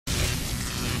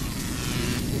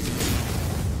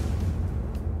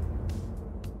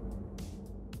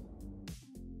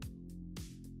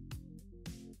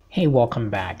Hey, welcome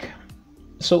back.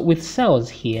 So with cells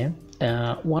here,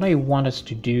 what I want us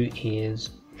to do is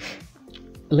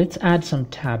let's add some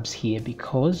tabs here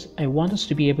because I want us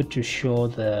to be able to show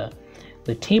the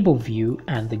table view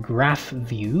and the graph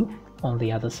view on the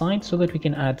other side so that we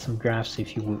can add some graphs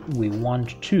if we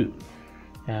want to.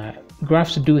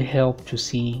 Graphs do help to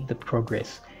see the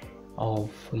progress of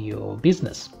your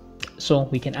business. So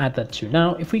we can add that too.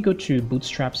 Now, if we go to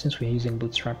Bootstrap, since we're using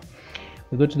Bootstrap,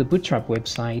 we go to the Bootstrap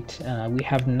website, we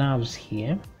have navs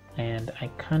here, and I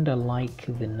kind of like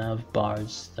the nav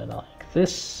bars that are like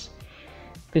this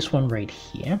one right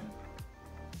here.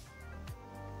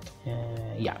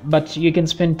 Yeah, but you can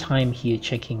spend time here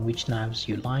checking which navs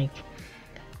you like.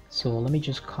 So let me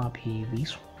just copy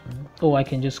this one. Oh, I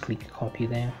can just click copy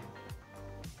there.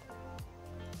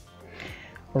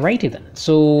 Alrighty then,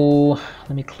 so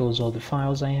let me close all the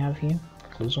files I have here.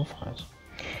 Close all files.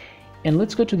 And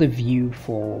let's go to the view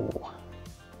for,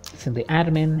 it's in the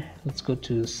admin, let's go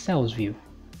to sales view.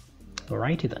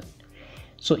 Alrighty then.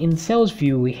 So in sales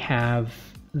view, we have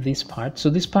this part.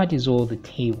 So this part is all the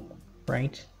table,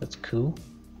 right? That's cool.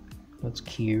 That's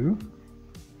cute.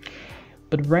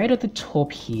 But right at the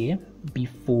top here,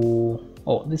 before,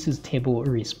 oh, this is table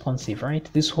responsive, right?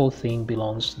 This whole thing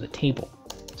belongs to the table.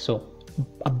 So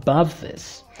above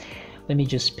this, let me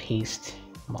just paste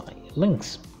my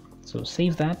links. So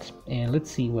save that and let's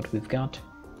see what we've got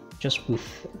just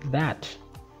with that.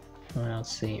 I'll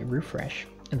say refresh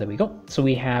and there we go. So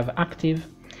we have active,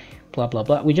 blah, blah,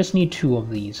 blah. We just need 2 of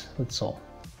these, that's all.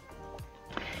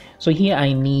 So here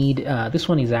I need, this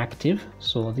one is active.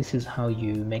 So this is how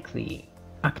you make the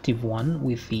active one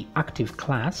with the active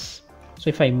class. So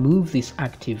if I move this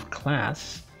active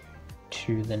class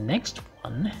to the next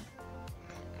one,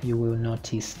 you will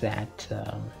notice that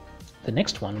the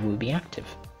next one will be active.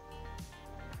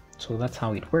 So that's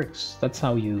how it works. That's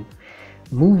how you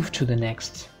move to the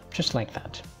next, just like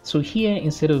that. So here,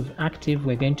 instead of active,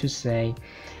 we're going to say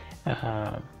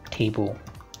table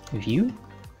view.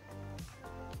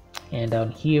 And down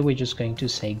here, we're just going to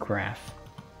say graph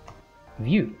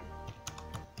view.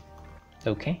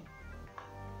 Okay.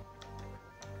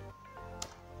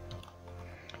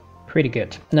 Pretty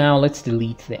good. Now let's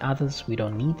delete the others. We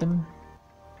don't need them.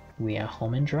 We are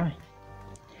home and dry.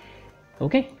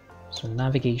 Okay. So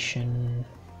navigation.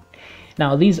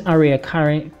 Now these area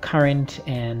current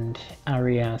and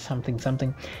area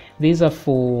something, these are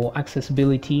for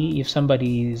accessibility. If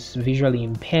somebody is visually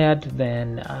impaired,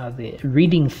 then the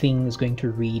reading thing is going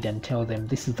to read and tell them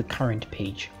this is the current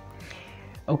page.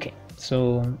 Okay,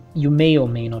 so you may or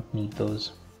may not need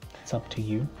those. It's up to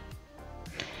you.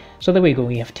 So there we go.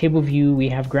 We have table view, we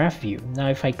have graph view. Now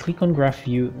if I click on graph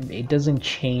view, it doesn't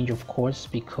change, of course,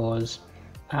 because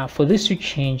for this to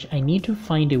change, I need to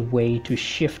find a way to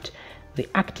shift the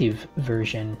active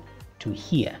version to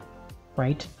here,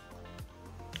 right?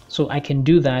 So I can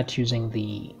do that using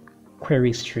the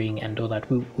query string and all that.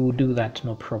 We'll do that,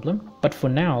 no problem. But for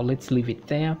now, let's leave it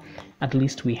there. At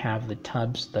least we have the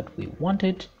tabs that we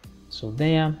wanted. So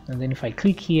there, and then if I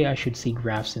click here, I should see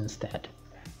graphs instead.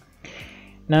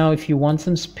 Now, if you want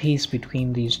some space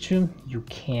between these two, you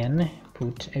can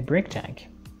put a break tag.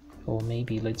 Or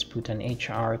maybe let's put an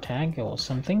HR tag or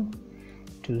something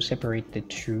to separate the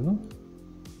two.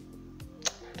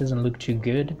 Doesn't look too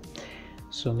good,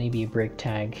 so maybe a break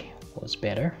tag was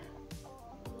better.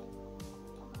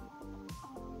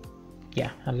 Yeah,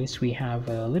 at least we have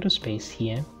a little space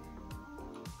here.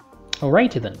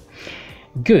 Alrighty then,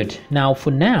 good. Now for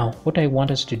now, what I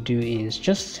want us to do is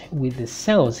just with the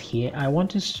cells here, I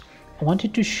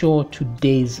wanted to show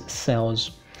today's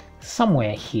cells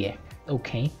somewhere here.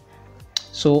 Okay.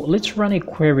 So let's run a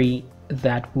query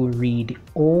that will read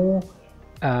all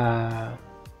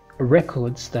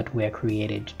records that were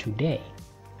created today.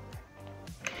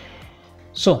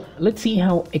 So let's see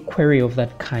how a query of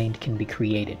that kind can be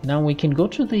created. Now we can go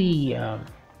to the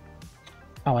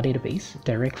our database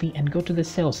directly and go to the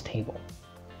sales table.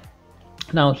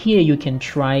 Now here you can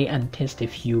try and test a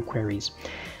few queries.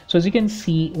 So as you can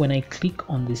see, when I click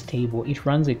on this table, it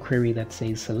runs a query that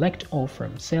says select all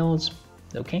from sales.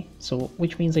 Okay, so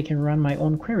which means I can run my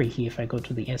own query here if I go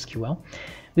to the SQL.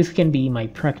 This can be my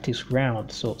practice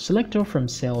ground. So select all from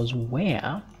cells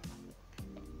where.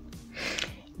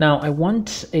 Now I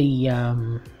want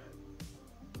a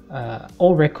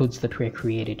all records that were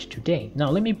created today. Now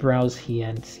let me browse here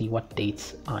and see what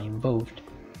dates are involved.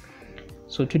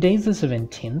 So today is the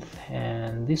 17th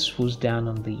and this was done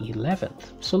on the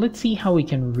 11th. So let's see how we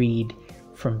can read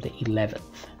from the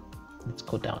 11th. Let's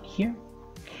go down here.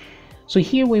 So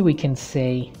here where we can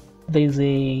say there's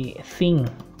a thing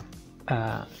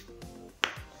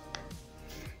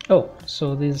Oh,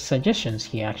 so there's suggestions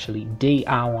here actually: day,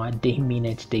 hour, day,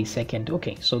 minute, day, second.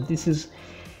 Okay, so this is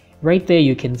right there.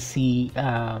 You can see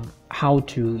how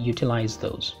to utilize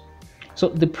those. So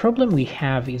the problem we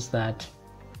have is that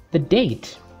the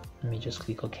date, let me just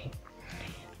click OK.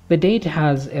 The date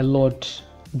has a lot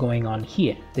going on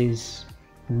here. There's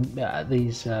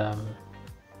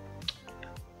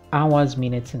hours,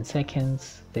 minutes, and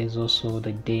seconds. There's also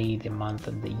the day, the month,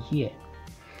 and the year.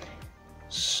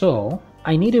 So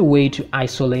I need a way to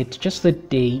isolate just the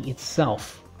day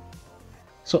itself.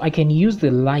 So I can use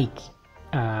the like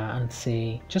and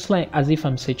say, just like as if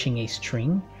I'm searching a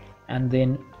string, and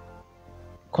then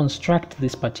construct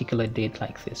this particular date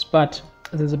like this. But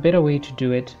there's a better way to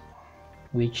do it,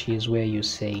 which is where you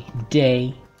say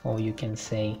day, or you can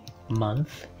say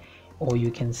month, or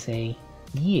you can say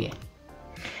year.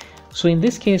 So in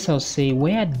this case, I'll say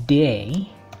where day,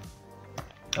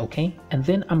 okay, and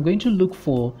then I'm going to look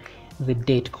for the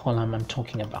date column I'm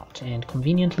talking about, and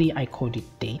conveniently I called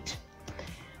it date.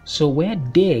 So where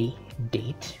day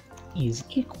date is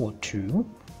equal to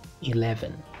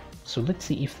 11. So let's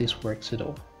see if this works at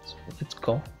all. So let's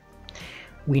go.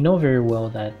 We know very well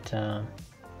that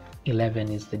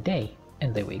 11 is the day,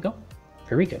 and there we go.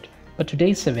 Very good. But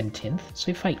today is 17th,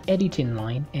 so if I edit in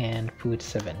line and put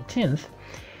 17th,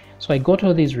 so I got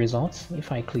all these results.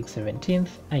 If I click 17th,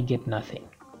 I get nothing.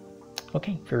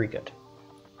 Okay, very good.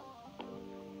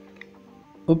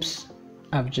 Oops,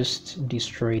 I've just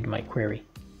destroyed my query.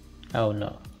 Oh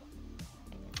no.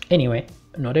 Anyway,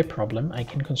 not a problem. I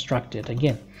can construct it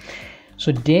again.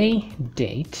 So day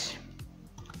date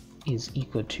is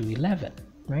equal to 11,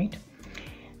 right?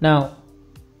 Now,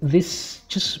 this,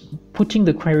 just putting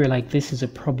the query like this is a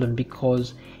problem,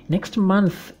 because next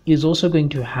month is also going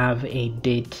to have a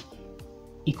date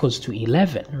equals to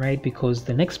 11, right? Because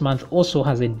the next month also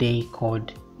has a day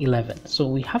called 11. So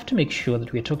we have to make sure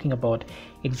that we're talking about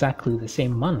exactly the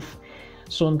same month.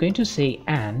 So I'm going to say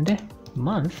and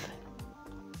month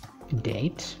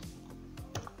date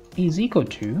is equal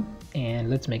to, and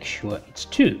let's make sure it's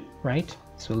 2, right?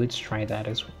 So let's try that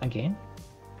again.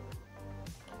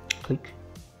 Click.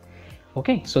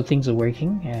 Okay, so things are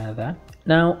working. That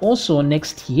now also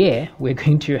next year we're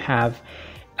going to have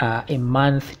a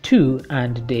month 2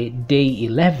 and the day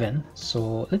 11.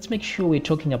 So let's make sure we're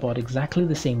talking about exactly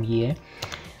the same year.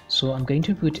 So I'm going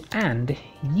to put and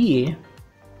year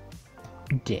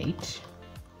date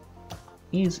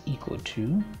is equal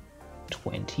to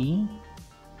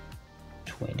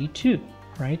 2022,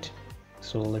 right?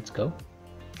 So let's go.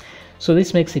 So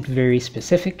this makes it very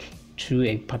specific to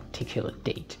a particular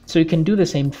date. So you can do the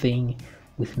same thing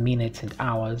with minutes and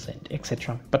hours and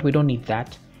etc. But we don't need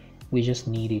that. We just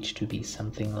need it to be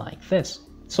something like this.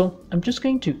 So I'm just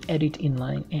going to edit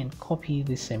inline and copy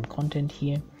the same content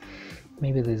here.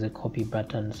 Maybe there's a copy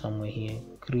button somewhere here.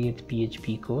 Create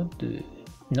PHP code.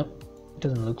 Nope, it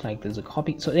doesn't look like there's a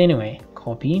copy. So anyway,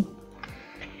 copy.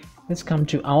 Let's come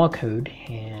to our code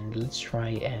and let's try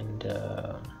and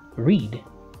read.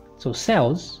 So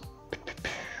cells,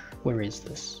 where is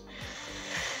this?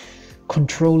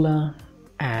 Controller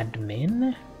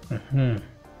admin.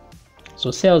 So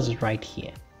cells is right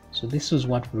here. So this is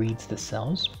what reads the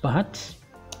cells, but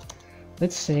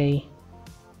let's say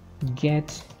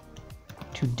get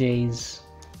today's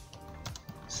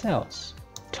cells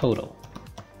total.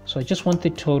 So I just want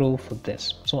the total for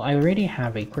this. So I already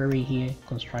have a query here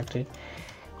constructed.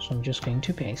 So I'm just going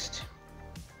to paste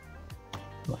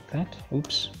like that.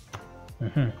 Oops.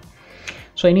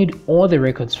 So I need all the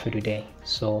records for today.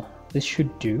 So this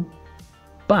should do.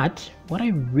 But what I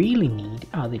really need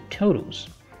are the totals,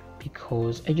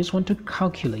 because I just want to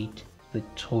calculate the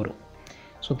total.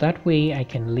 So that way I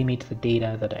can limit the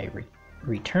data that I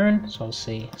return. So I'll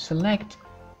say select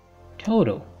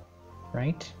total,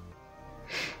 right?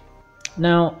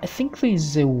 Now I think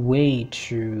there's a way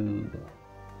to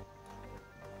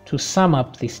sum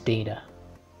up this data.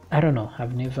 I don't know,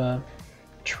 I've never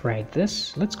tried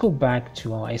this. Let's go back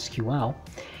to our SQL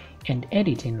and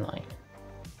edit inline.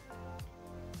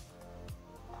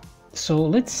 So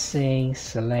let's say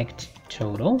select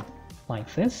total like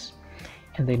this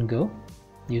and then go.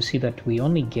 You see that we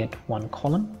only get one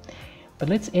column, but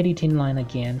let's edit inline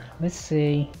again. Let's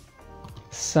say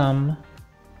sum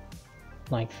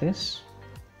like this.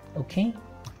 Okay,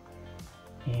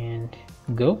 and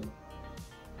go.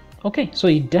 Okay, so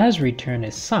it does return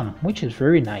a sum, which is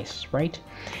very nice, right?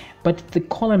 But the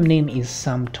column name is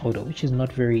sum total, which is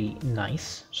not very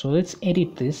nice. So let's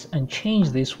edit this and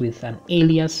change this with an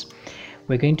alias.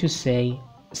 We're going to say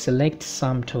select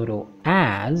sum total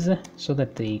as, so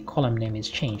that the column name is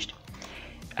changed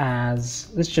as,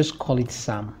 let's just call it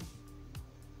sum.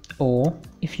 or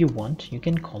if you want, you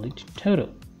can call it total.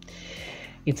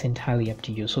 It's entirely up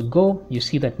to you. So go, you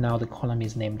see that now the column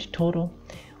is named total.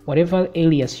 Whatever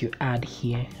alias you add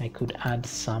here, I could add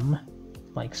sum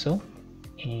like so,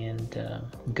 and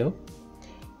go,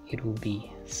 it will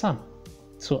be sum.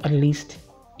 So at least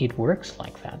it works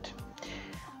like that.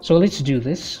 So let's do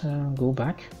this. Go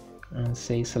back and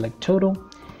say select total.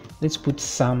 Let's put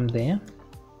sum there.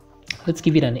 Let's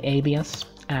give it an alias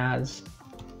as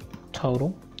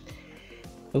total.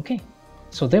 Okay,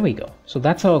 so there we go. So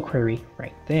that's our query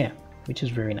right there, which is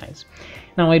very nice.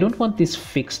 Now I don't want this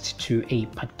fixed to a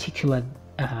particular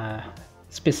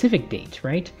specific date,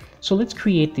 right? So let's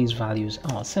create these values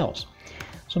ourselves.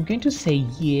 So I'm going to say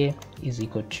year is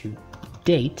equal to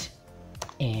date,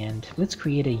 and let's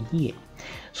create a year.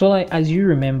 So like, as you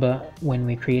remember, when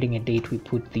we're creating a date, we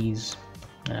put these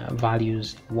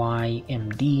values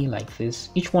YMD like this.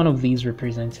 Each one of these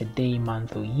represents a day,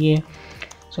 month, or year.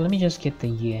 So let me just get the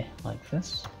year like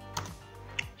this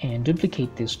and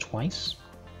duplicate this twice.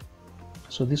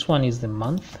 So this one is the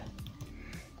month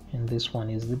and this one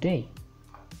is the day.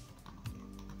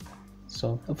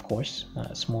 So of course,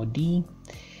 small d,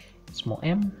 small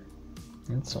m,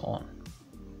 and so on.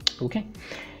 Okay.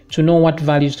 To know what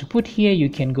values to put here, you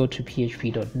can go to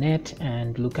php.net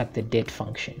and look at the date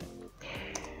function.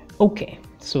 Okay,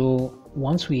 so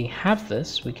once we have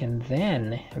this, we can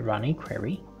then run a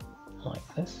query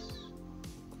like this.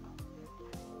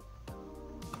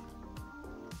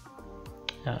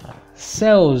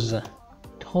 Sales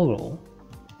total,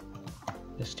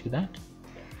 let's do that.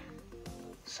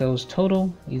 Sales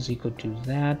total is equal to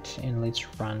that, and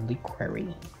let's run the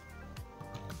query.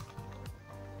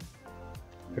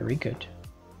 Very good.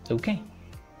 Okay,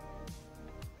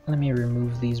 let me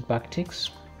remove these backticks.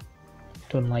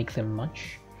 Don't like them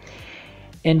much.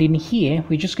 And in here,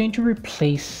 we're just going to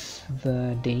replace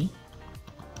the day.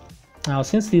 Now,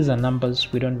 since these are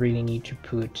numbers, we don't really need to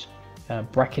put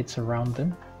brackets around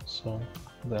them, so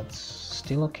that's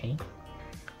still okay.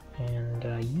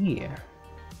 And year.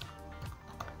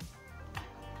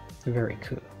 Very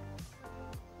cool.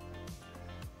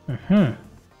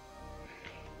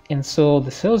 And so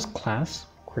the sales class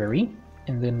query,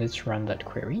 and then let's run that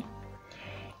query.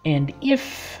 And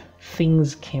if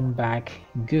things came back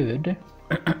good,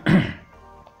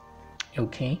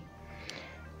 okay,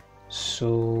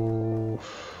 so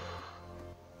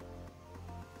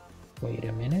wait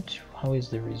a minute, how is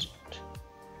the result?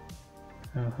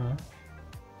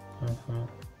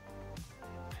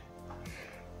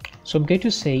 So I'm going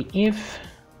to say if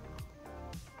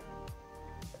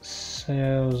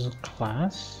sales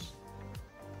class,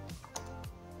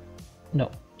 no,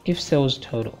 if sales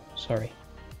total, sorry.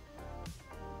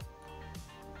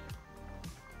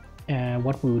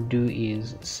 What we would do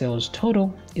is sales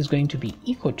total is going to be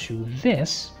equal to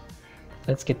this.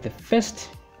 Let's get the first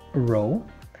row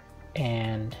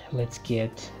and let's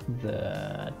get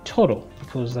the total,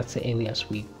 because that's the alias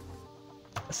we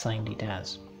assigned it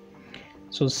as.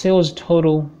 So sales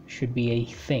total should be a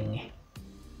thing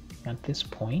at this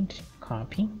point.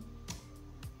 Copy.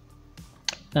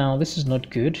 Now this is not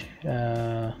good.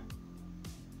 Let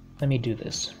me do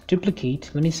this.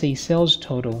 Duplicate. Let me say sales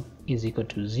total is equal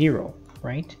to 0,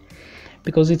 right?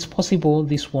 Because it's possible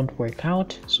this won't work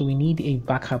out, so we need a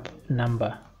backup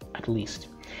number at least.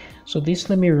 So this,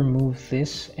 let me remove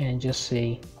this and just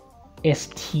say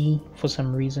ST for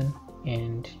some reason,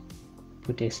 and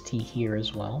put ST here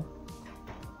as well,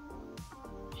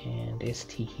 and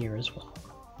ST here as well.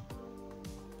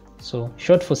 So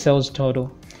short for sales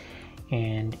total,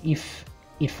 and if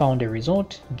it found a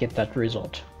result, get that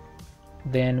result.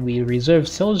 Then we reserve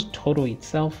sales total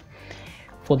itself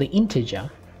for the integer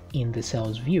in the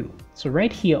sales view. So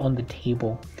right here on the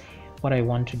table, what I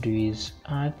want to do is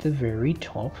at the very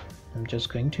top, I'm just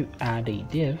going to add a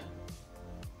div,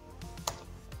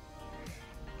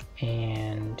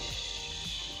 and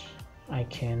I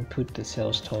can put the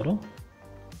sales total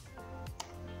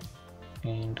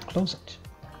and close it.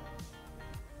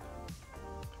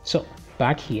 So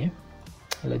back here,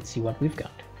 let's see what we've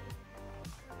got.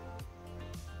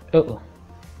 Uh-oh,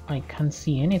 I can't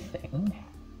see anything.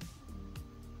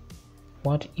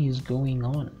 What is going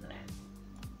on?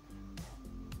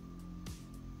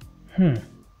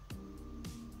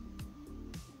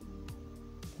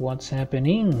 What's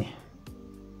happening?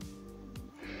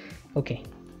 Okay,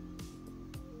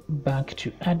 back to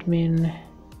admin,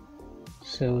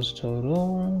 sales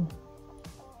total,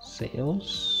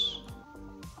 sales.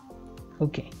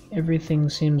 Okay, everything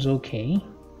seems okay.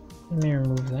 Let me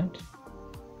remove that.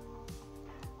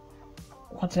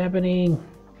 What's happening?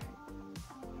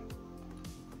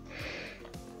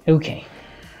 Okay.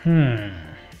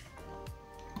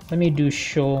 let me do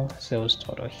show sales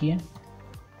total here,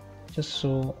 just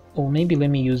so, or maybe let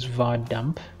me use var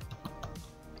dump,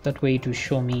 that way to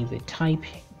show me the type,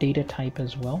 data type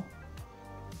as well.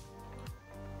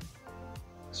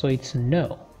 So it's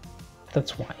no,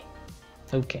 that's why.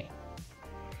 Okay,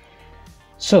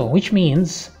 so which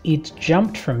means it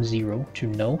jumped from 0 to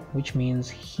no, which means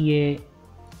here,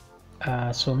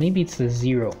 so maybe it's the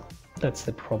 0 that's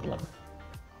the problem.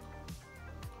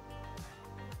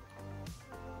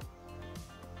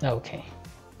 Okay,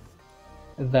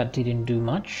 that didn't do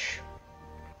much.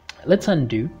 Let's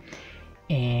undo,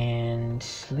 and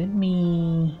let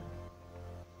me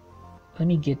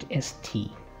get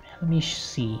st. Let me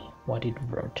see what it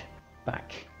wrote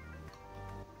back.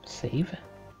 Save,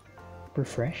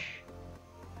 refresh.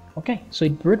 Okay, so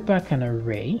it brought back an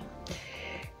array.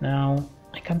 Now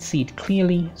I can't see it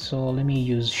clearly, so let me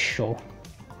use show,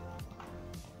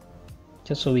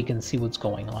 just so we can see what's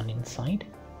going on inside.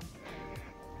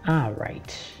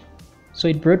 Right, so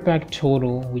it brought back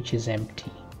total, which is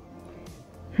empty.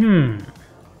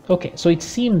 Okay, so it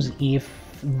seems if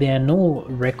there are no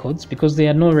records, because there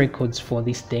are no records for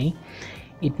this day,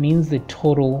 it means the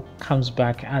total comes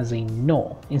back as a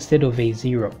no instead of a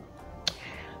 0.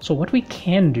 So what we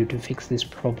can do to fix this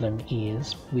problem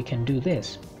is we can do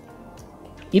this.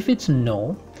 If it's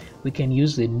no, we can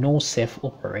use the no sef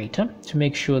operator to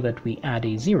make sure that we add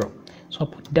a 0. So I'll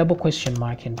put double question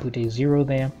mark and put a 0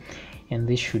 there, and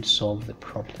this should solve the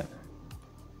problem.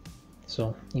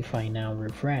 So if I now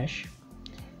refresh,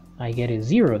 I get a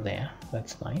 0 there.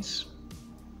 That's nice.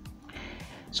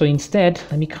 So instead,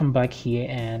 let me come back here,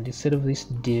 and instead of this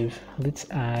div, let's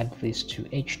add this to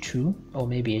h2 or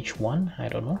maybe h1, I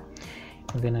don't know.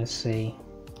 And then I say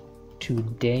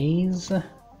today's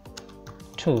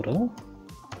total,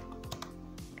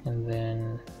 and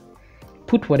then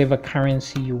put whatever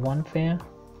currency you want there.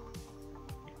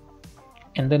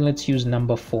 And then let's use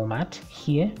number format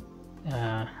here.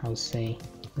 I'll say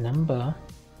number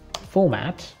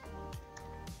format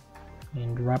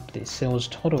and wrap the sales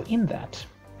total in that.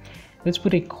 Let's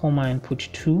put a comma and put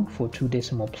 2 for 2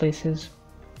 decimal places,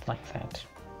 like that.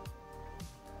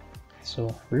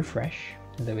 So refresh,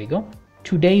 and there we go.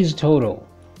 Today's total,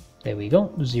 there we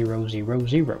go, 0, 0,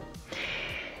 0.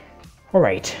 All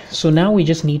right, so now we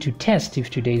just need to test if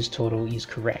today's total is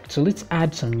correct. So let's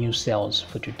add some new cells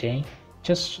for today.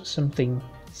 Just something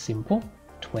simple,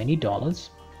 $20,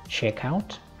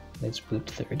 checkout, let's put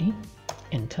 30,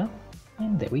 enter,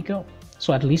 and there we go.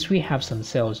 So at least we have some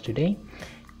cells today.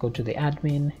 Go to the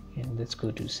admin and let's go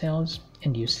to sales,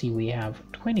 and you see we have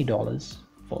 $20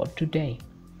 for today.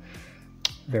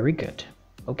 Very good.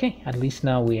 Okay, at least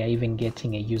now we are even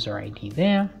getting a user ID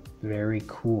there. Very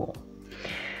cool.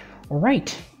 All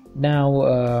right,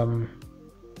 now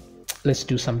let's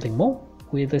do something more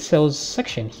with the sales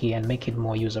section here and make it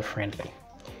more user friendly.